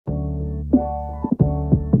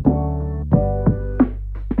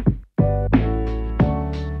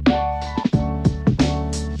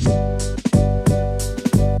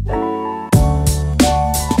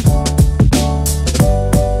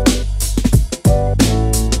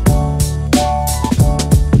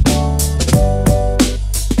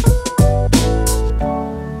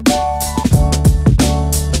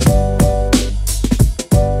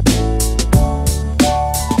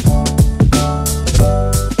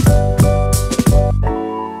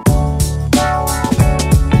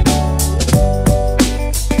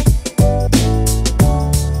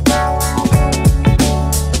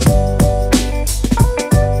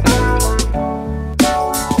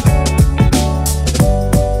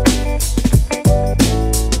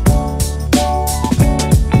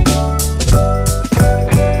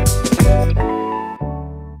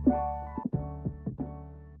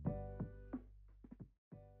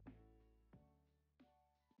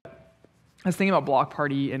I was thinking about Block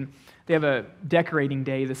Party, and they have a decorating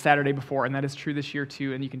day the Saturday before, and that is true this year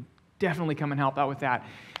too, and you can definitely come and help out with that.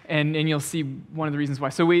 And you'll see one of the reasons why.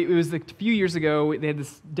 So it was a few years ago, they had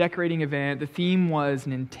this decorating event. The theme was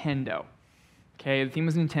Nintendo. Okay, the theme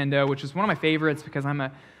was Nintendo, which is one of my favorites because I'm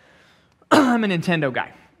a Nintendo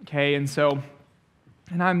guy. Okay, and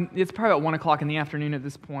it's probably about 1 o'clock in the afternoon at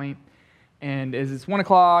this point. And as it's 1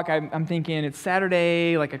 o'clock, I'm thinking it's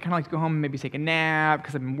Saturday, like I kind of like to go home and maybe take a nap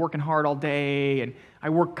because I've been working hard all day, and I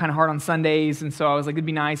work kind of hard on Sundays, and so I was like, it'd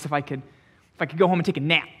be nice if I could go home and take a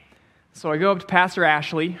nap. So I go up to Pastor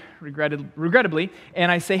Ashley, regrettably,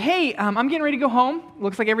 and I say, hey, I'm getting ready to go home.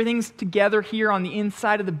 Looks like everything's together here on the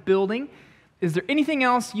inside of the building. Is there anything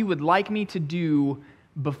else you would like me to do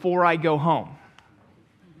before I go home?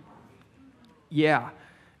 Yeah.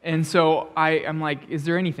 And so I'm like, is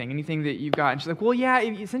there anything that you've got? And she's like, well,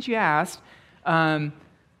 yeah, since you asked,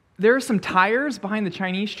 there are some tires behind the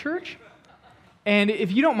Chinese church. And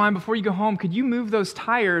if you don't mind, before you go home, could you move those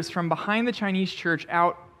tires from behind the Chinese church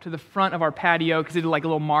out to the front of our patio, because they did like a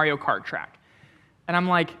little Mario Kart track. And I'm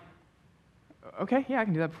like, okay, yeah, I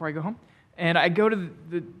can do that before I go home. And I go to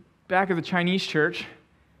the back of the Chinese church,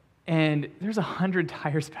 and there's 100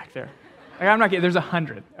 tires back there. Like, I'm not kidding, there's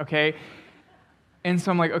 100, okay? And so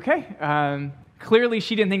I'm like, okay, clearly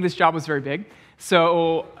she didn't think this job was very big,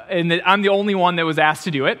 and that I'm the only one that was asked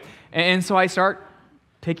to do it. And so I start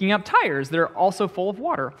picking up tires that are also full of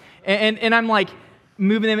water. And I'm like,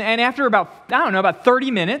 moving them, and after about 30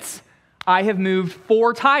 minutes, I have moved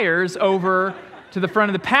 4 tires over to the front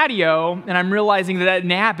of the patio, and I'm realizing that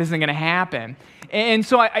nap isn't going to happen. And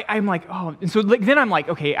so I'm like, oh, and so then I'm like,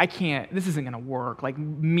 okay, I can't, this isn't going to work. Like,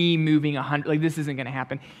 me moving 100, like, this isn't going to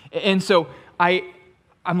happen. And so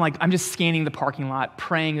I'm like, I'm just scanning the parking lot,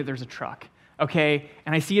 praying that there's a truck, okay?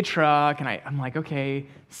 And I see a truck, and I'm like, okay,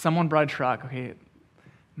 someone brought a truck, okay,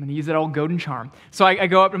 I'm going to use that old Goeden charm. So I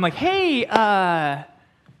go up, and I'm like, hey,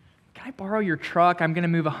 can I borrow your truck? I'm going to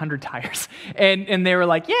move 100 tires. And they were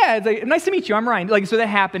like, yeah, it's like, nice to meet you. I'm Ryan. Like, so that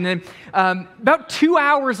happened. And about 2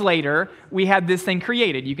 hours later, we had this thing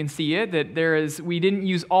created. You can see it, that we didn't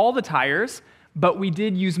use all the tires, but we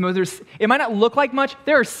did use most. It might not look like much.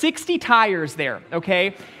 There are 60 tires there,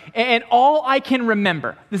 okay? And all I can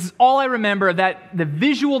remember, this is all I remember, that the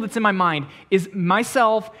visual that's in my mind is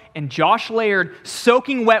myself and Josh Laird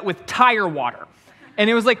soaking wet with tire water. And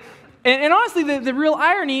it was like, and honestly, the real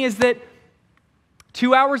irony is that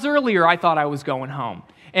 2 hours earlier, I thought I was going home,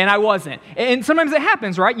 and I wasn't. And sometimes it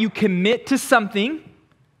happens, right? You commit to something,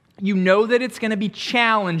 you know that it's going to be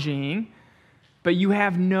challenging, but you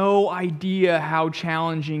have no idea how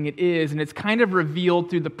challenging it is, and it's kind of revealed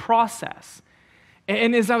through the process.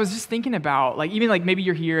 And as I was just thinking about, like, even like maybe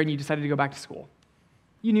you're here and you decided to go back to school.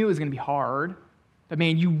 You knew it was going to be hard. But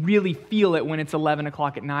man, you really feel it when it's 11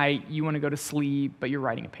 o'clock at night, you want to go to sleep, but you're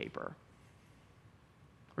writing a paper.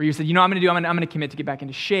 Or you said, I'm going to commit to get back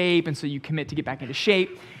into shape, and so you commit to get back into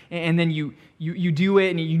shape, and then you do it,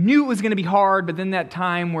 and you knew it was going to be hard, but then that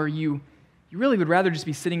time where you really would rather just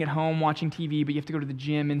be sitting at home watching TV, but you have to go to the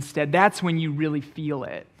gym instead, that's when you really feel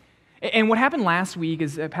it. And what happened last week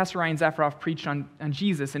is Pastor Ryan Goeden preached on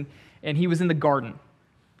Jesus, and he was in the garden.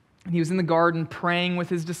 And he was in the garden praying with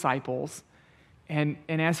his disciples. And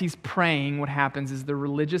as he's praying, what happens is the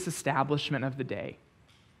religious establishment of the day,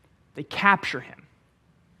 they capture him.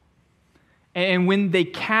 And when they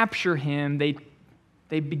capture him,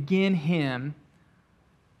 they begin him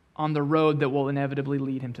on the road that will inevitably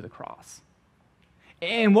lead him to the cross.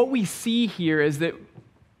 And what we see here is that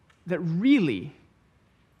really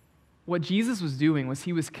what Jesus was doing was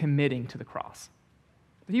he was committing to the cross.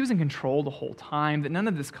 That he was in control the whole time, that none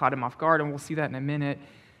of this caught him off guard, and we'll see that in a minute.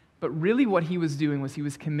 But really what he was doing was he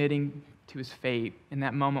was committing to his fate in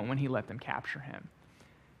that moment when he let them capture him.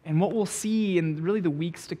 And what we'll see in really the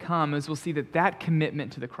weeks to come is we'll see that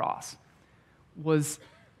commitment to the cross was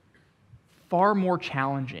far more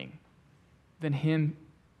challenging than him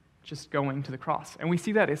just going to the cross. And we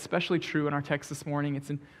see that especially true in our text this morning.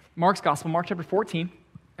 It's in Mark's Gospel, Mark chapter 14,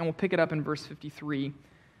 and we'll pick it up in verse 53.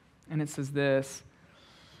 And it says this,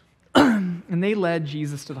 and they led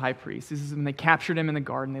Jesus to the high priest. This is when they captured him in the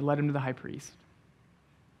garden. They led him to the high priest.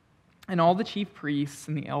 And all the chief priests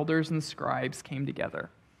and the elders and the scribes came together.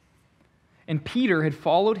 And Peter had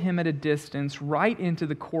followed him at a distance right into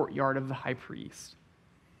the courtyard of the high priest.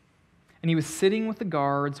 And he was sitting with the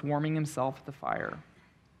guards, warming himself at the fire.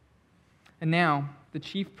 And now the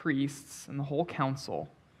chief priests and the whole council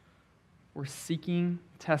were seeking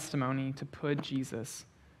testimony to put Jesus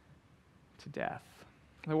to death.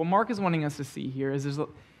 What Mark is wanting us to see here is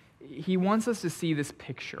he wants us to see this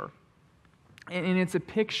picture. And it's a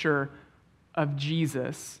picture of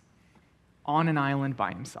Jesus on an island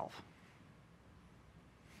by himself.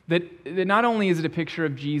 That not only is it a picture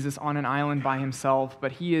of Jesus on an island by himself,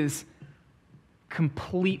 but he is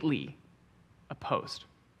completely opposed.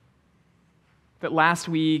 That last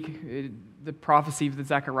week, the prophecy that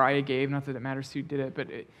Zechariah gave, not that it matters who did it, but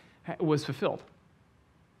it was fulfilled.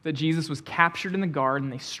 That Jesus was captured in the garden,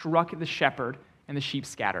 they struck at the shepherd, and the sheep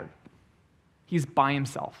scattered. He's by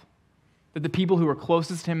himself. That the people who are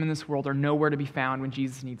closest to him in this world are nowhere to be found when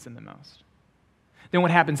Jesus needs them the most. Then what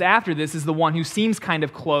happens after this is the one who seems kind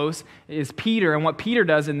of close is Peter, and what Peter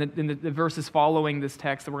does in the verses following this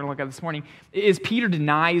text that we're going to look at this morning is Peter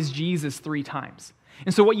denies Jesus 3 times.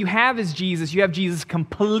 And so what you have is Jesus, you have Jesus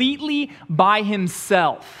completely by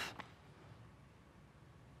himself,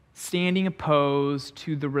 standing opposed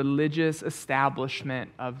to the religious establishment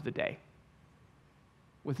of the day,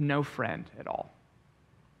 with no friend at all.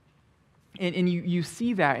 And you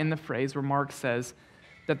see that in the phrase where Mark says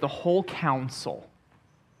that the whole council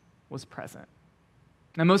was present.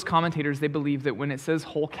 Now, most commentators, they believe that when it says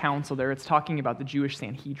whole council there, it's talking about the Jewish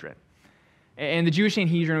Sanhedrin. And the Jewish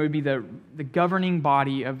Sanhedrin would be the governing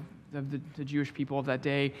body of the Jewish people of that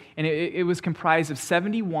day. And it was comprised of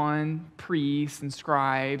 71 priests and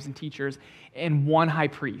scribes and teachers and 1 high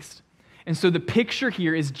priest. And so the picture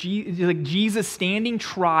here is Jesus standing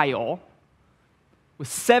trial with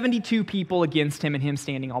 72 people against him and him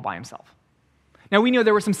standing all by himself. Now, we know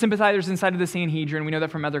there were some sympathizers inside of the Sanhedrin. We know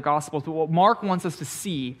that from other Gospels. But what Mark wants us to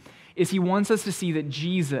see is he wants us to see that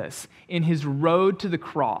Jesus, in his road to the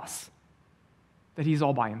cross, that he's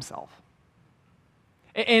all by himself.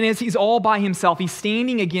 And as he's all by himself, he's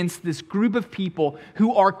standing against this group of people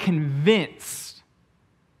who are convinced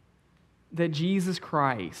that Jesus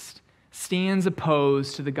Christ stands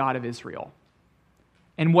opposed to the God of Israel.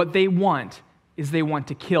 And what they want is they want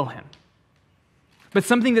to kill him. But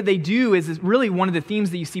something that they do is really one of the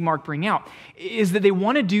themes that you see Mark bring out, is that they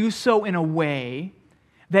want to do so in a way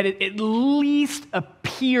that it at least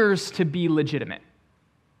appears to be legitimate.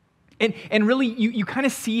 And really, you kind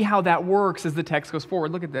of see how that works as the text goes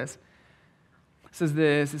forward. Look at this. It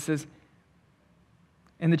says,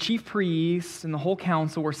 and the chief priests and the whole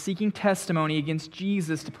council were seeking testimony against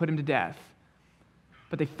Jesus to put him to death,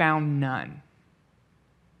 but they found none.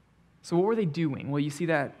 So what were they doing? Well, you see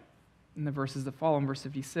that in the verses that follow. In verse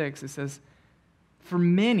 56, it says, for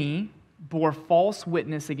many bore false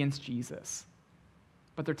witness against Jesus,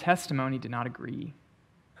 but their testimony did not agree.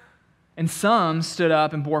 And some stood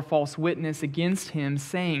up and bore false witness against him,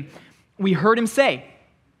 saying, we heard him say,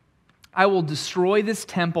 I will destroy this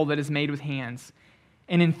temple that is made with hands,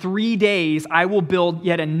 and in 3 days I will build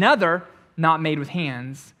yet another not made with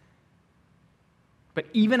hands. But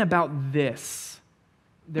even about this,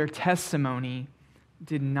 their testimony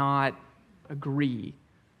did not agree.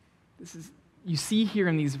 You see here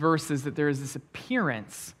in these verses that there is this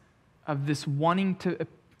appearance of this wanting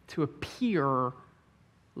to appear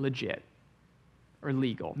legit or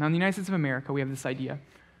legal. Now, in the United States of America, we have this idea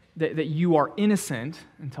that you are innocent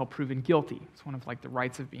until proven guilty. It's one of the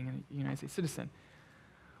rights of being a United States citizen.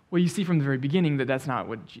 Well, you see from the very beginning that that's not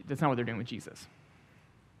what they're doing with Jesus.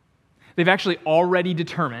 They've actually already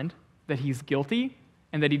determined that he's guilty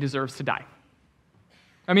and that he deserves to die.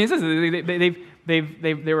 I mean, it says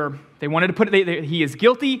they wanted to put it. He is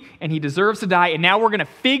guilty and he deserves to die, and now we're going to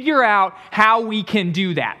figure out how we can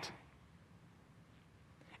do that.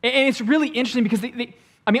 And it's really interesting because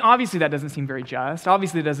obviously that doesn't seem very just.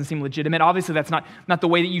 Obviously it doesn't seem legitimate. Obviously that's not the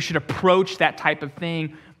way that you should approach that type of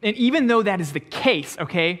thing. And even though that is the case,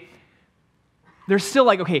 okay, they're still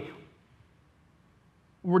okay,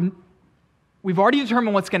 we've already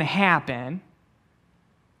determined what's going to happen,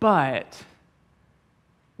 but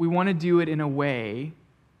we want to do it in a way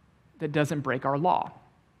that doesn't break our law.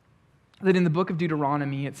 That in the book of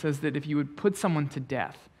Deuteronomy, it says that if you would put someone to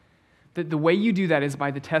death, that the way you do that is by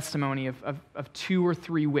the testimony of 2 or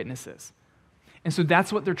 3 witnesses. And so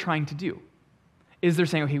that's what they're trying to do, is they're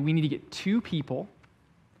saying, okay, we need to get 2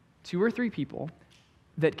 or 3 people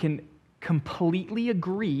that can completely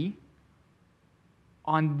agree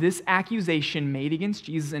on this accusation made against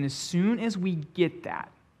Jesus, and as soon as we get that,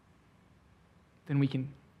 then we can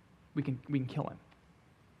kill him.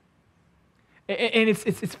 And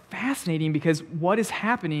it's fascinating because what is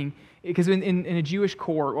happening, because in a Jewish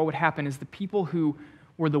court, what would happen is the people who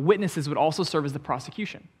were the witnesses would also serve as the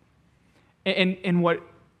prosecution. And what,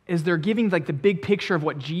 as they're giving the big picture of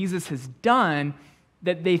what Jesus has done,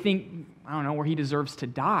 that they think, where he deserves to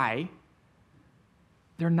die,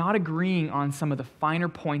 they're not agreeing on some of the finer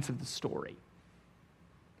points of the story.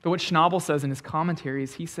 But what Schnabel says in his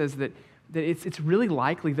commentaries, he says that it's really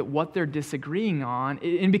likely that what they're disagreeing on,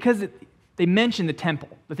 and because They mention the temple,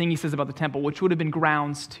 the thing he says about the temple, which would have been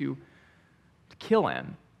grounds to kill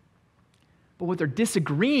him. But what they're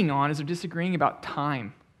disagreeing on is they're disagreeing about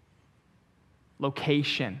time,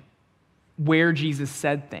 location, where Jesus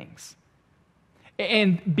said things.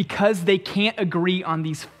 And because they can't agree on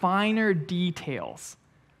these finer details,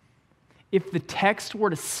 if the text were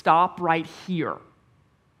to stop right here,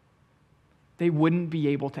 they wouldn't be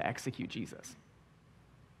able to execute Jesus.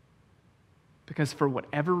 Because for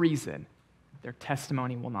whatever reason, their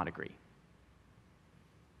testimony will not agree.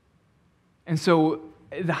 And so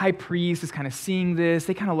the high priest is kind of seeing this.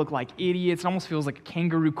 They kind of look like idiots. It almost feels like a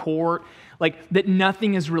kangaroo court, like that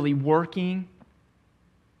nothing is really working.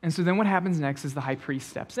 And so then what happens next is the high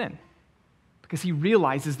priest steps in because he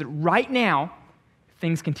realizes that right now, if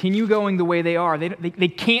things continue going the way they are, they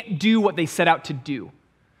can't do what they set out to do.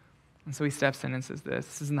 And so he steps in and says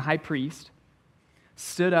this. And the high priest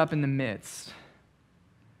stood up in the midst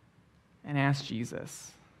and asked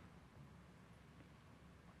Jesus,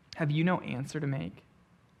 "Have you no answer to make?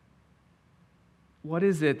 What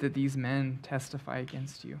is it that these men testify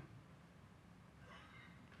against you?"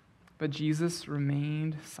 But Jesus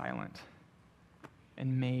remained silent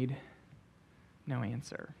and made no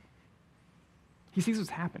answer. He sees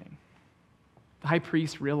what's happening. The high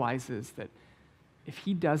priest realizes that if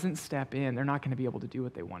he doesn't step in, they're not going to be able to do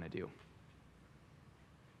what they want to do.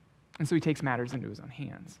 And so he takes matters into his own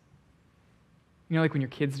hands. You know, like when your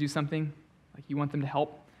kids do something, like you want them to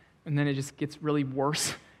help, and then it just gets really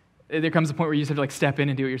worse. There comes a point where you just have to step in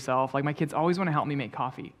and do it yourself. Like my kids always want to help me make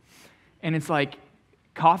coffee. And it's like,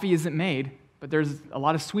 coffee isn't made, but there's a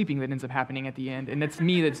lot of sweeping that ends up happening at the end, and it's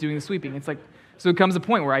me that's doing the sweeping. It's like, so it comes a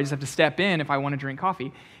point where I just have to step in if I want to drink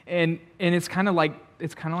coffee. And it's kind of like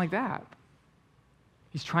that.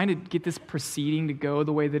 He's trying to get this proceeding to go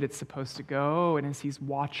the way that it's supposed to go, and as he's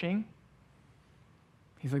watching,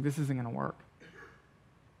 he's like, this isn't going to work.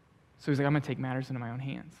 So he's like, I'm going to take matters into my own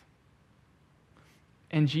hands.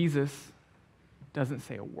 And Jesus doesn't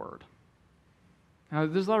say a word. Now,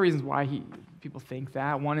 there's a lot of reasons why people think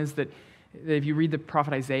that. One is that if you read the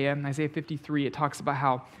prophet Isaiah, in Isaiah 53, it talks about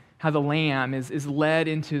how the lamb is led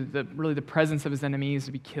into the presence of his enemies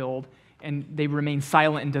to be killed, and they remain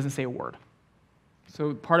silent and doesn't say a word.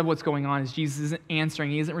 So part of what's going on is Jesus isn't answering,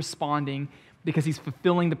 he isn't responding because he's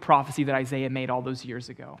fulfilling the prophecy that Isaiah made all those years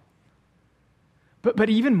ago.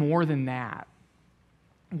 But even more than that,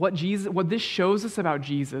 what this shows us about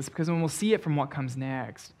Jesus, because when we'll see it from what comes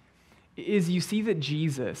next, is you see that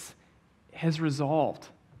Jesus has resolved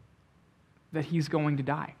that he's going to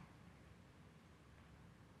die.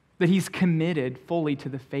 That he's committed fully to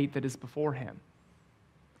the fate that is before him.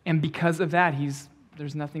 And because of that,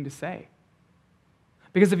 there's nothing to say.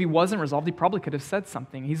 Because if he wasn't resolved, he probably could have said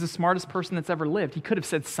something. He's the smartest person that's ever lived. He could have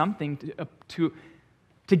said something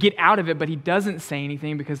to get out of it, but he doesn't say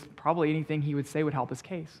anything because probably anything he would say would help his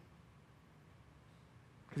case.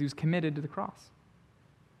 Because he was committed to the cross.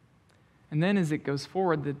 And then as it goes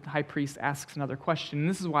forward, the high priest asks another question. And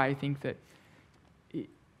this is why I think that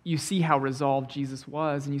you see how resolved Jesus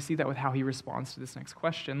was, and you see that with how he responds to this next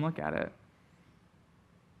question. Look at it.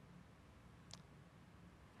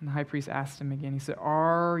 And the high priest asked him again, he said,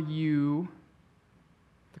 "Are you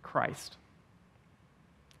the Christ,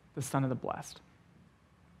 the Son of the Blessed?"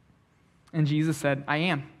 And Jesus said, "I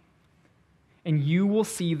am. And you will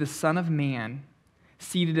see the Son of Man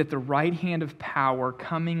seated at the right hand of power,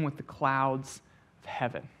 coming with the clouds of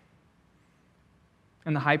heaven."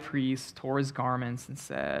 And the high priest tore his garments and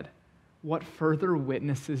said, "What further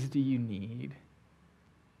witnesses do you need?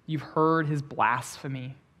 You've heard his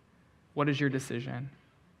blasphemy. What is your decision?"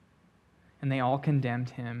 And they all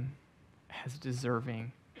condemned him as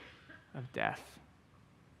deserving of death.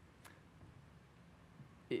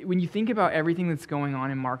 When you think about everything that's going on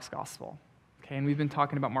in Mark's gospel, okay, and we've been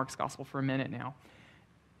talking about Mark's gospel for a minute now,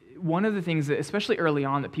 one of the things that, especially early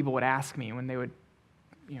on, that people would ask me when they would,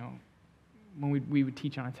 when we would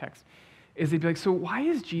teach on a text, is they'd be like, "So why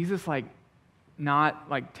is Jesus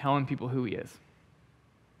not telling people who he is?"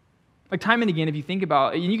 Time and again, if you think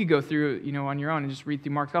about, and you could go through, on your own and just read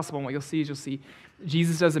through Mark's gospel, and what you'll see is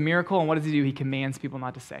Jesus does a miracle, and what does he do? He commands people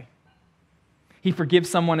not to say. He forgives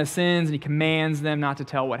someone his sins, and he commands them not to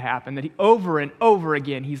tell what happened. That he over and over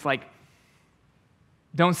again, he's like,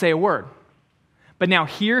 don't say a word. But now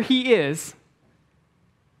here he is,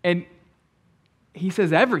 and he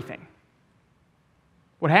says everything.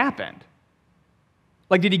 What happened?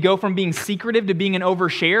 Did he go from being secretive to being an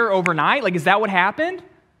overshare overnight? Is that what happened?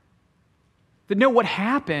 But no, what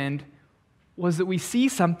happened was that we see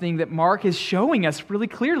something that Mark is showing us really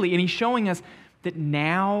clearly, and he's showing us that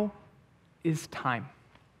now is time.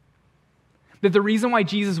 That the reason why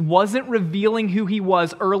Jesus wasn't revealing who he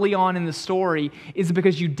was early on in the story is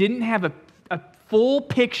because you didn't have a full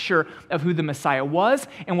picture of who the Messiah was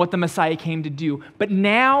and what the Messiah came to do. But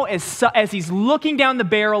now, as he's looking down the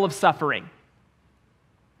barrel of suffering,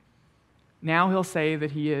 now he'll say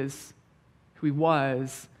that he is who he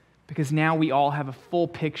was because now we all have a full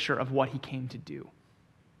picture of what he came to do.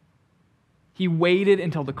 He waited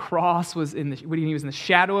until the cross was when he was in the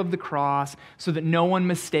shadow of the cross so that no one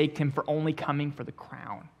mistaked him for only coming for the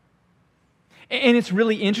crown. And it's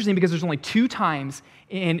really interesting because there's only 2 times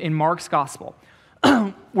in Mark's gospel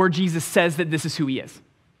where Jesus says that this is who he is.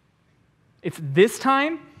 It's this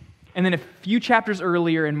time, and then a few chapters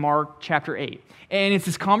earlier in Mark chapter 8. And it's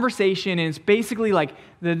this conversation, and it's basically like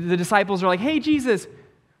the disciples are like, hey, Jesus,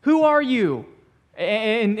 who are you?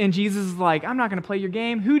 And Jesus is like, I'm not going to play your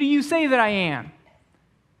game. Who do you say that I am?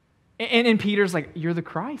 And Peter's like, you're the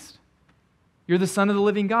Christ. You're the Son of the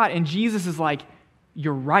living God. And Jesus is like,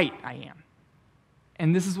 you're right, I am.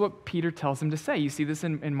 And this is what Peter tells him to say. You see this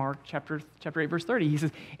in Mark chapter 8, verse 30. He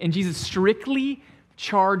says, and Jesus strictly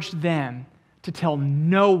charged them to tell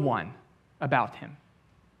no one about him.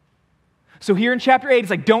 So here in chapter 8, it's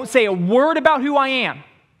like, don't say a word about who I am.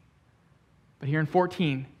 But here in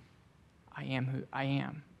 14, I am who I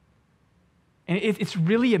am. And it's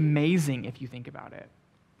really amazing if you think about it.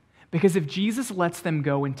 Because if Jesus lets them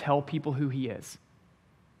go and tell people who he is,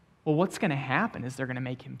 well, what's going to happen is they're going to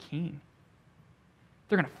make him king.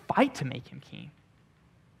 They're going to fight to make him king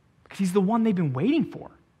because he's the one they've been waiting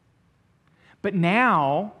for. But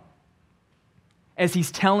now, as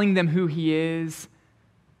he's telling them who he is,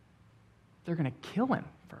 they're going to kill him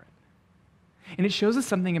for it. And it shows us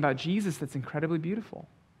something about Jesus that's incredibly beautiful.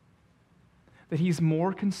 That he's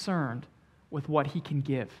more concerned with what he can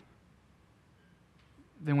give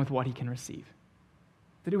than with what he can receive.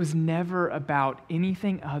 That it was never about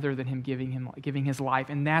anything other than him giving his life,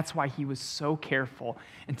 and that's why he was so careful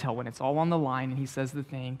until when it's all on the line and he says the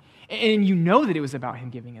thing, and you know that it was about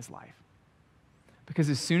him giving his life. Because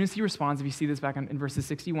as soon as he responds, if you see this back in verses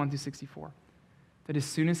 61 through 64, that as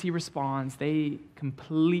soon as he responds, they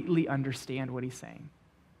completely understand what he's saying.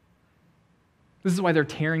 This is why they're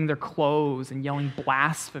tearing their clothes and yelling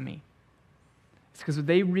blasphemy. It's because what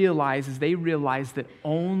they realize is that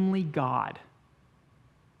only God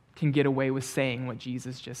can get away with saying what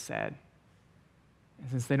Jesus just said. And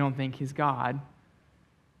since they don't think he's God,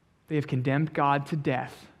 they have condemned God to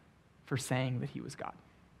death for saying that he was God.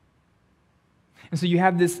 And so you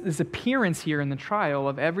have this appearance here in the trial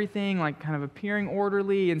of everything like kind of appearing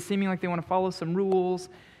orderly and seeming like they want to follow some rules.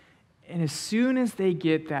 And as soon as they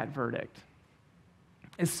get that verdict,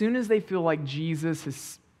 as soon as they feel like Jesus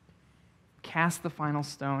has cast the final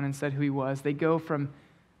stone and said who he was, they go from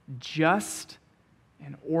just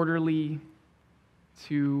and orderly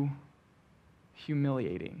to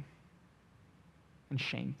humiliating and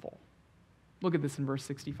shameful. Look at this in verse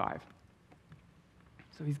 65.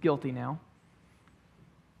 So he's guilty now.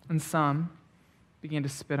 And some began to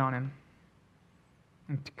spit on him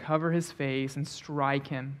and to cover his face and strike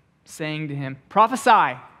him, saying to him,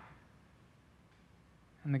 prophesy!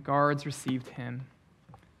 And the guards received him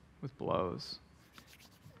with blows.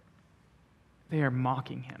 They are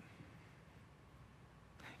mocking him.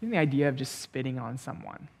 Even the idea of just spitting on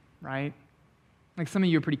someone, right? Like some of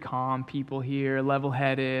you are pretty calm people here,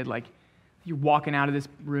 level-headed, like you're walking out of this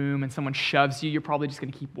room and someone shoves you, you're probably just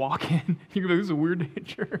going to keep walking. You're like, this is a weird day at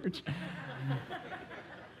church.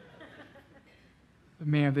 But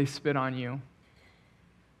man, if they spit on you,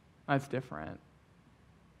 that's different.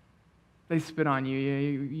 They spit on you,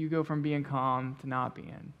 you go from being calm to not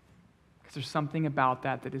being. Because there's something about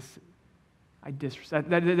that that is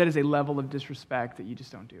that is a level of disrespect that you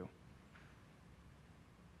just don't do.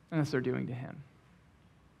 And that's what they're doing to him.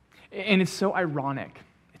 And it's so ironic.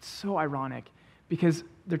 It's so ironic because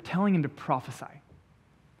they're telling him to prophesy.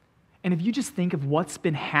 And if you just think of what's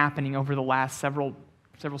been happening over the last several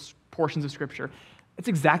portions of Scripture, it's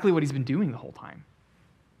exactly what he's been doing the whole time.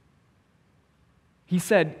 He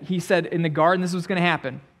said in the garden, this is what's going to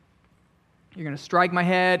happen. You're going to strike my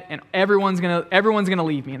head, and everyone's going to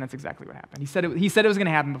leave me, and that's exactly what happened. He said it was going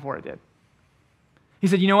to happen before it did. He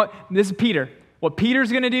said, you know what? This is Peter. What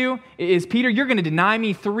Peter's going to do is, Peter, you're going to deny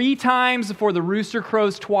me 3 times before the rooster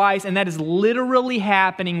crows twice, and that is literally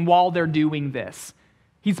happening while they're doing this.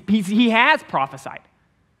 He has prophesied.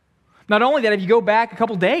 Not only that, if you go back a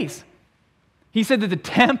couple days, he said that the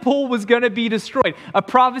temple was going to be destroyed, a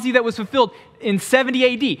prophecy that was fulfilled in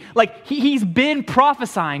 70 AD. Like, he's been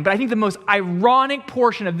prophesying, but I think the most ironic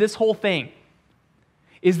portion of this whole thing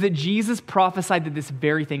is that Jesus prophesied that this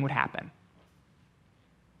very thing would happen.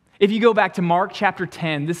 If you go back to Mark chapter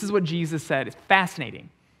 10, this is what Jesus said. It's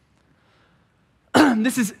fascinating.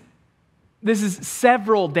 This is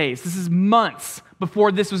several days. This is months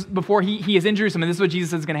before he is in Jerusalem, and this is what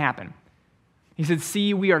Jesus says is going to happen. He said,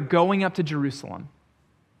 "See, we are going up to Jerusalem,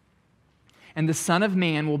 and the Son of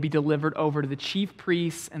Man will be delivered over to the chief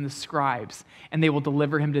priests and the scribes, and they will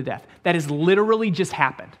deliver him to death." That has literally just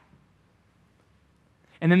happened.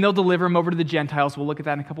 And then they'll deliver him over to the Gentiles. We'll look at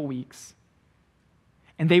that in a couple weeks.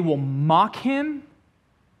 And they will mock him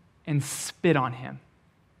and spit on him.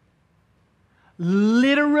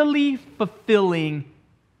 Literally fulfilling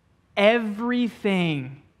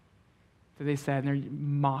everything that they said, and they're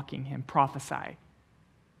mocking him, prophesy.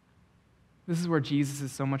 This is where Jesus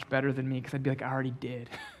is so much better than me, because I'd be like, I already did.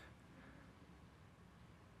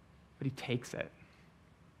 But he takes it.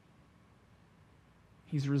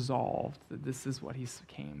 He's resolved that this is what he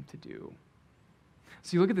came to do.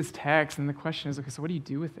 So you look at this text, and the question is, okay, so what do you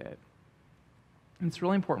do with it? And it's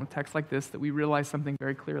really important with texts like this that we realize something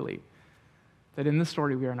very clearly, that in this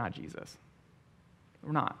story we are not Jesus.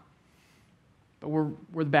 We're not. But we're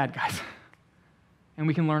the bad guys. And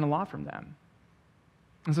we can learn a lot from them.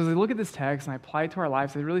 And so as I look at this text and I apply it to our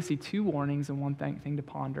lives, I really see two warnings and one thing to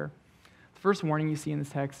ponder. The first warning you see in this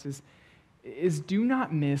text is do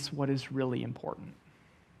not miss what is really important.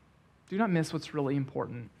 Do not miss what's really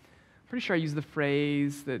important. I'm pretty sure I used the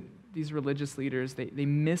phrase that these religious leaders, they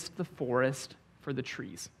missed the forest for the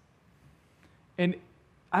trees. And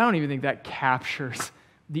I don't even think that captures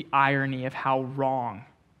the irony of how wrong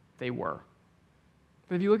they were.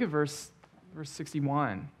 But if you look at verse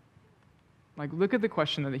 61, look at the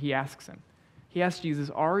question that he asks him. He asks Jesus,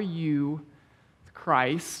 "Are you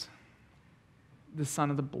Christ, the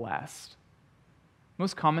Son of the Blessed?"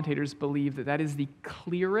 Most commentators believe that is the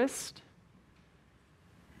clearest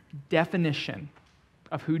definition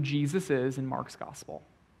of who Jesus is in Mark's gospel.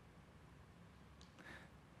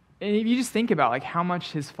 And if you just think about how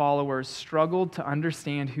much his followers struggled to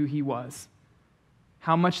understand who he was,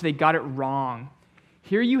 how much they got it wrong,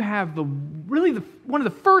 here you have one of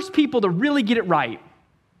the first people to really get it right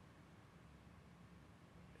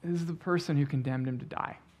is the person who condemned him to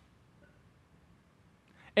die.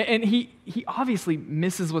 And he obviously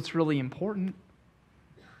misses what's really important.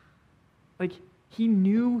 He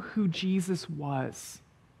knew who Jesus was,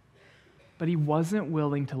 but he wasn't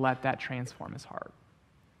willing to let that transform his heart.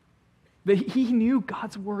 That he knew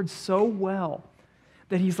God's word so well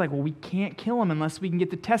that he's like, well, we can't kill him unless we can get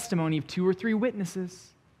the testimony of 2 or 3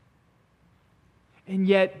 witnesses. And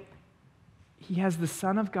yet, he has the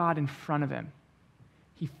Son of God in front of him.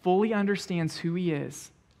 He fully understands who he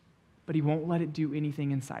is, but he won't let it do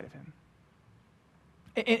anything inside of him.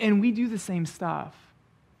 And we do the same stuff.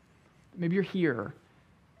 Maybe you're here,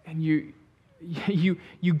 and you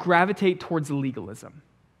gravitate towards legalism.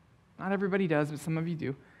 Not everybody does, but some of you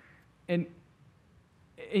do. And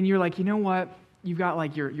you're like, you know what? You've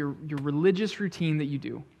got your religious routine that you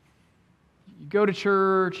do. You go to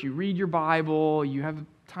church, you read your Bible, you have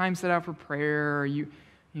time set out for prayer, you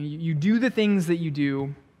do the things that you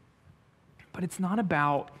do, but it's not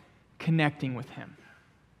about connecting with him.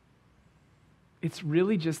 It's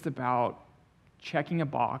really just about checking a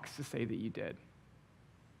box to say that you did.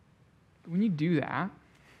 But when you do that,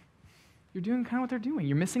 you're doing kind of what they're doing.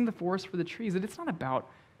 You're missing the forest for the trees. And it's not about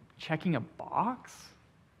checking a box.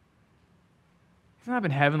 He's not up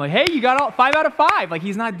in heaven hey, you got all 5 out of 5.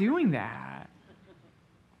 He's not doing that.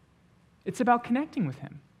 It's about connecting with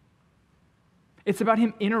him. It's about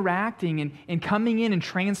him interacting and coming in and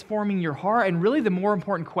transforming your heart. And really the more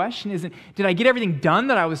important question isn't, did I get everything done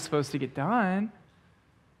that I was supposed to get done?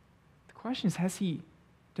 The question is,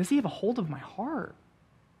 does he have a hold of my heart?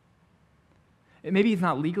 Maybe it's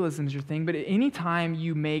not legalism is your thing, but any time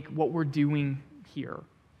you make what we're doing here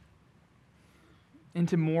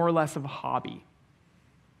into more or less of a hobby,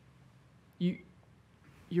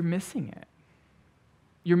 you're missing it.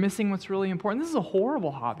 You're missing what's really important. This is a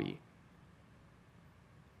horrible hobby.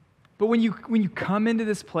 But when you come into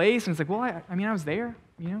this place and it's well, I was there.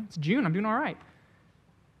 It's June. I'm doing all right.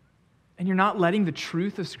 And you're not letting the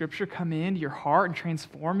truth of Scripture come into your heart and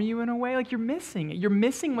transform you in a way, you're missing it. You're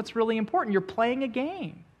missing what's really important. You're playing a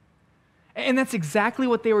game. And that's exactly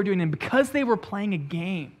what they were doing. And because they were playing a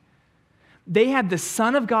game, they had the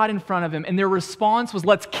Son of God in front of him, and their response was,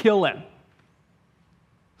 let's kill him.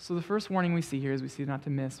 So the first warning we see here is we see not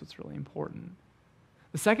to miss what's really important.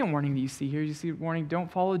 The second warning that you see here is you see warning,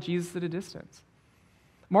 don't follow Jesus at a distance.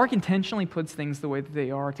 Mark intentionally puts things the way that they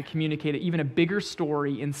are to communicate even a bigger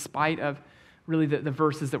story in spite of really the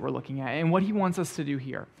verses that we're looking at. And what he wants us to do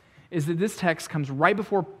here is that this text comes right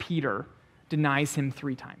before Peter denies him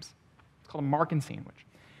 3 times. It's called a Markan sandwich.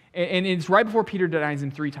 And it's right before Peter denies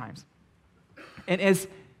him 3 times.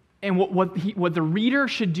 And what the reader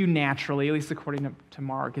should do naturally, at least according to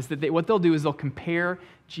Mark, is that what they'll do is they'll compare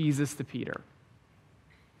Jesus to Peter.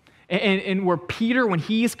 And where Peter, when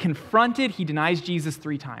he is confronted, he denies Jesus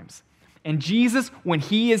 3 times. And Jesus, when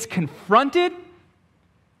he is confronted,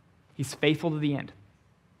 he's faithful to the end.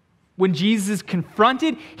 When Jesus is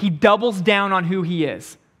confronted, he doubles down on who he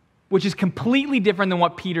is, which is completely different than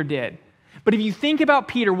what Peter did. But if you think about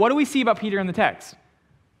Peter, what do we see about Peter in the text?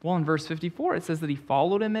 Well, in verse 54, it says that he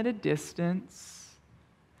followed him at a distance,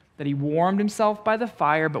 that he warmed himself by the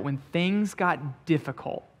fire, but when things got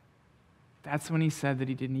difficult, that's when he said that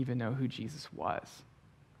he didn't even know who Jesus was.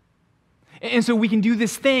 And so we can do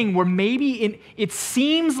this thing where maybe it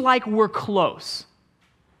seems like we're close.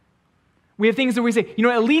 We have things that we say,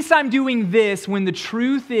 at least I'm doing this, when the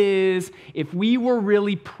truth is, if we were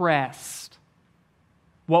really pressed,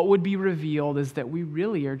 what would be revealed is that we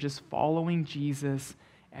really are just following Jesus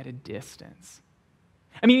at a distance.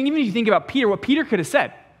 I mean, even if you think about Peter, what Peter could have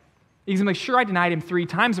said, he's like, sure, I denied him 3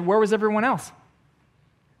 times, but where was everyone else?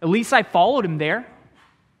 At least I followed him there.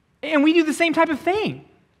 And we do the same type of thing.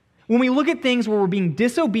 When we look at things where we're being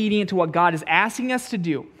disobedient to what God is asking us to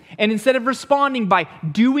do, and instead of responding by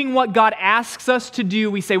doing what God asks us to do,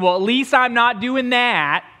 we say, well, at least I'm not doing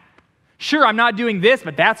that. Sure, I'm not doing this,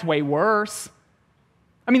 but that's way worse.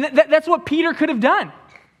 I mean, that's what Peter could have done.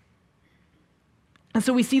 And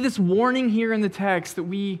so we see this warning here in the text that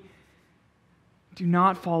we do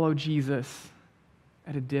not follow Jesus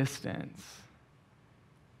at a distance.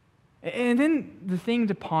 And then the thing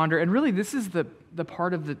to ponder, and really this is the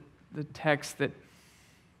part of the text that,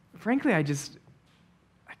 frankly, I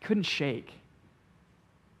couldn't shake.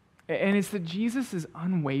 And it's that Jesus is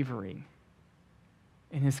unwavering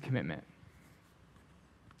in his commitment.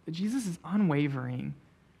 That Jesus is unwavering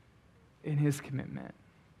in his commitment.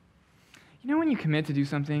 When you commit to do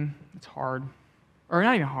something, it's hard. Or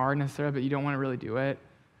not even hard necessarily, but you don't want to really do it.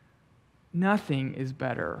 Nothing is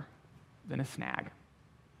better than a snag.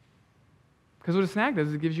 Because what a snag does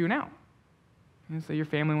is it gives you an out. So your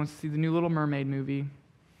family wants to see the new Little Mermaid movie.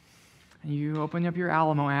 And you open up your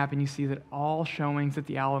Alamo app and you see that all showings at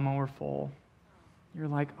the Alamo are full. You're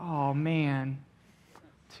like, oh man,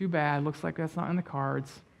 too bad. Looks like that's not in the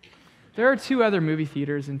cards. There are 2 other movie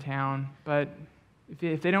theaters in town, but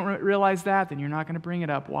if they don't realize that, then you're not going to bring it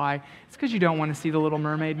up. Why? It's because you don't want to see the Little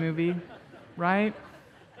Mermaid movie, right?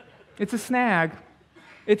 It's a snag.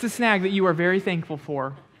 It's a snag that you are very thankful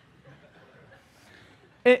for.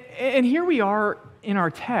 And here we are in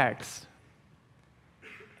our text.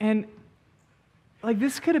 And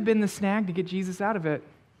this could have been the snag to get Jesus out of it.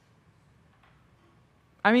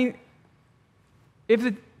 I mean,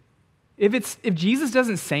 if Jesus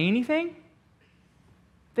doesn't say anything,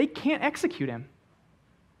 they can't execute him.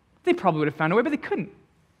 They probably would have found a way, but they couldn't.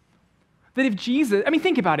 That if Jesus,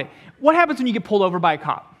 think about it. What happens when you get pulled over by a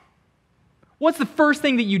cop? What's the first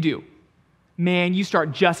thing that you do? Man, you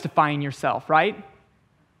start justifying yourself, right?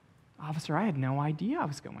 Officer, I had no idea I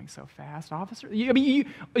was going so fast. Officer, you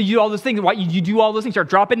do all those things. Why you do all those things? Start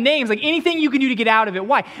dropping names, like anything you can do to get out of it.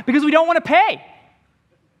 Why? Because we don't want to pay.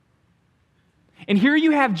 And here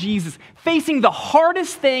you have Jesus facing the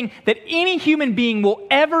hardest thing that any human being will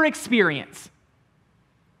ever experience.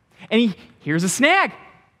 And here's a snag.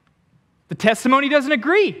 The testimony doesn't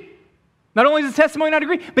agree. Not only does the testimony not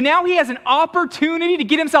agree, but now he has an opportunity to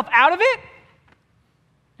get himself out of it.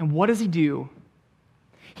 And what does he do?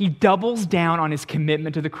 He doubles down on his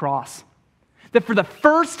commitment to the cross. That for the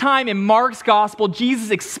first time in Mark's gospel, Jesus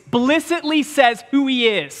explicitly says who he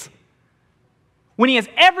is when he has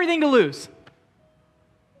everything to lose.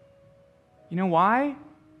 You know why?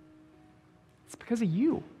 It's because of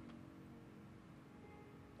you.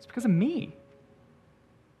 It's because of me.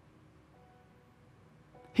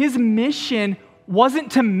 His mission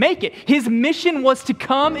wasn't to make it. His mission was to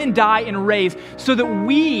come and die and raise so that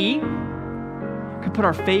we could put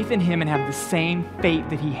our faith in him and have the same fate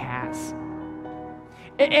that he has.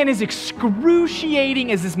 And as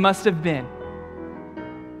excruciating as this must have been,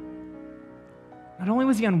 not only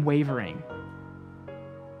was he unwavering,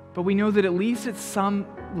 but we know that at least at some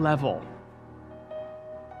level,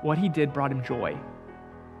 what he did brought him joy.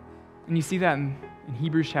 And you see that in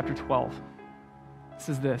Hebrews chapter 12. It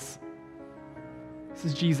says this. This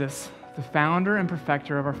is Jesus, the founder and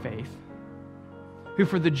perfecter of our faith, who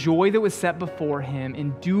for the joy that was set before him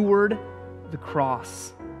endured the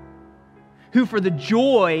cross. Who for the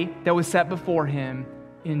joy that was set before him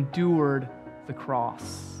endured the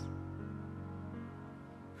cross,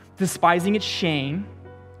 despising its shame,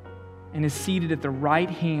 and is seated at the right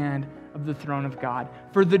hand of the throne of God.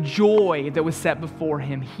 For the joy that was set before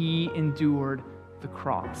him, he endured the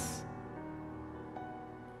cross.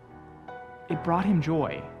 It brought him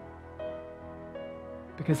joy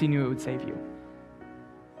because he knew it would save you.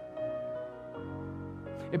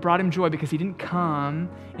 It brought him joy because he didn't come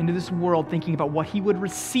into this world thinking about what he would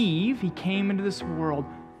receive. He came into this world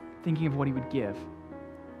thinking of what he would give.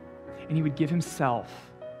 And he would give himself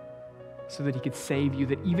so that he could save you,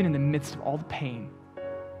 that even in the midst of all the pain,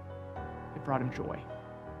 it brought him joy.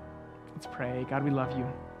 Let's pray. God, we love you.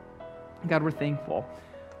 God, we're thankful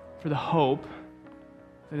for the hope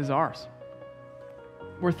that is ours.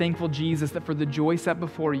 We're thankful, Jesus, that for the joy set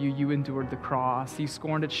before you, you endured the cross. You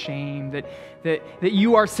scorned its shame, that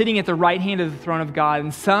you are sitting at the right hand of the throne of God,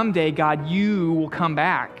 and someday, God, you will come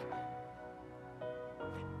back.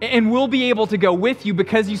 And we'll be able to go with you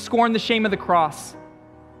because you scorned the shame of the cross.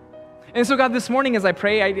 And so, God, this morning as I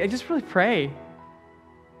pray, I just really pray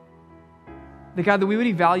that, God, that we would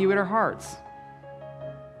evaluate our hearts.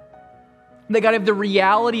 That, God, if the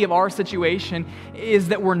reality of our situation is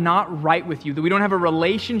that we're not right with you, that we don't have a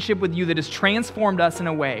relationship with you that has transformed us in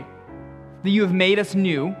a way, that you have made us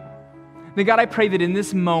new, then, God, I pray that in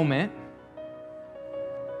this moment,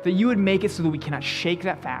 that you would make it so that we cannot shake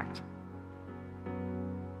that fact.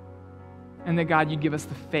 And that, God, you'd give us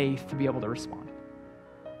the faith to be able to respond.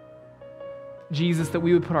 Jesus, that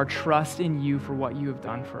we would put our trust in you for what you have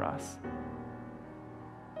done for us.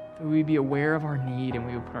 That we would be aware of our need and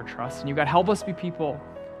we would put our trust in you. God, help us be people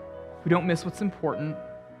who don't miss what's important.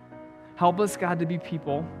 Help us, God, to be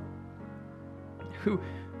people who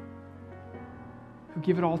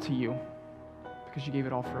give it all to you because you gave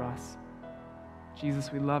it all for us.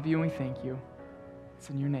 Jesus, we love you and we thank you. It's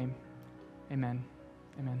in your name. Amen.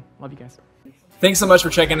 Amen. Love you guys. Thanks so much for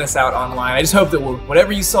checking us out online. I just hope that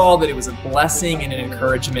whatever you saw, that it was a blessing and an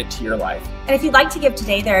encouragement to your life. And if you'd like to give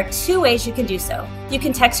today, there are two ways you can do so. You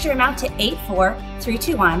can text your amount to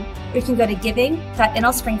 84321, or you can go to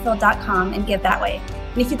giving.nlspringfield.com and give that way.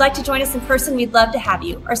 And if you'd like to join us in person, we'd love to have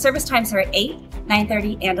you. Our service times are at 8,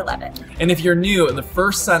 9:30, and 11. And if you're new, the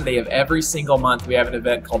first Sunday of every single month, we have an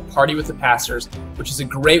event called Party with the Pastors, which is a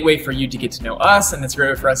great way for you to get to know us, and it's a great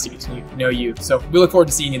way for us to get to know you. So we look forward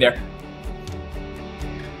to seeing you there.